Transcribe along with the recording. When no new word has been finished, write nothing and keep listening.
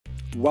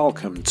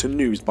Welcome to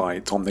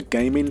Byte on the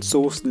Gaming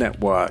Source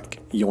Network,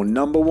 your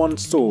number one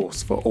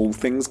source for all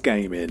things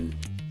gaming.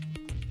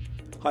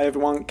 Hi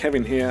everyone,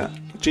 Kevin here.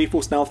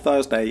 GeForce Now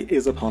Thursday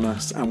is upon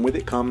us, and with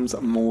it comes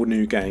more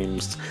new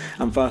games.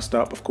 And first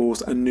up, of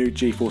course, a new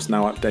GeForce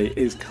Now update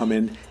is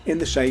coming in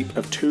the shape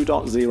of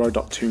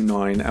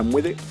 2.0.29, and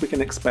with it we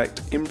can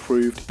expect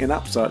improved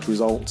in-app search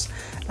results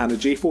and a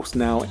GeForce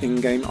Now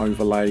in-game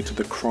overlay to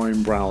the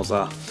Chrome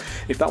browser.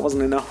 If that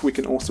wasn't enough, we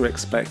can also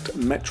expect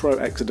Metro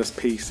Exodus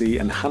PC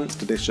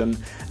Enhanced Edition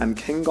and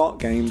King Art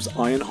Games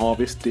Iron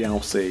Harvest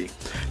DLC.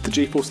 The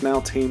GeForce Now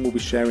team will be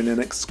sharing an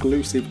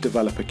exclusive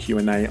developer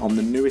Q&A on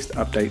the newest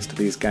updates to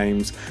these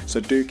games, so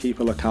do keep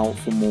a lookout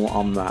for more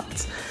on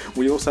that.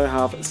 We also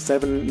have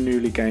 7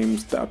 newly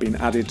games that have been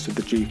added to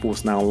the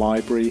GeForce Now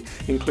library,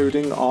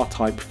 including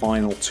R-Type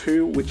Final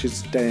 2, which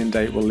is day and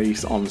date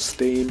release on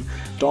Steam,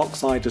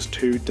 Darksiders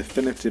 2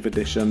 Definitive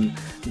Edition,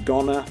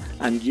 Goner,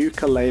 and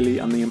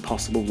Yooka-Laylee and the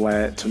Impossible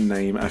Lair, to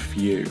name a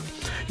few.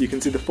 You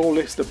can see the full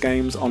list of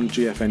games on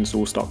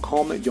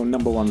gfnsource.com, your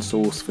number one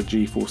source for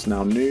GeForce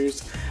Now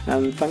news,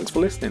 and thanks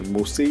for listening.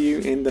 We'll see you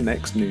in the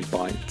next News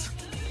Byte.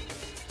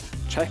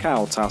 Check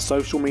out our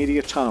social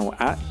media channel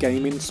at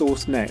Gaming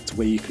Source Net,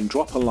 where you can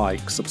drop a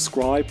like,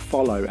 subscribe,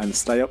 follow and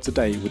stay up to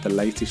date with the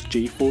latest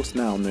GeForce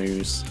Now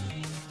news.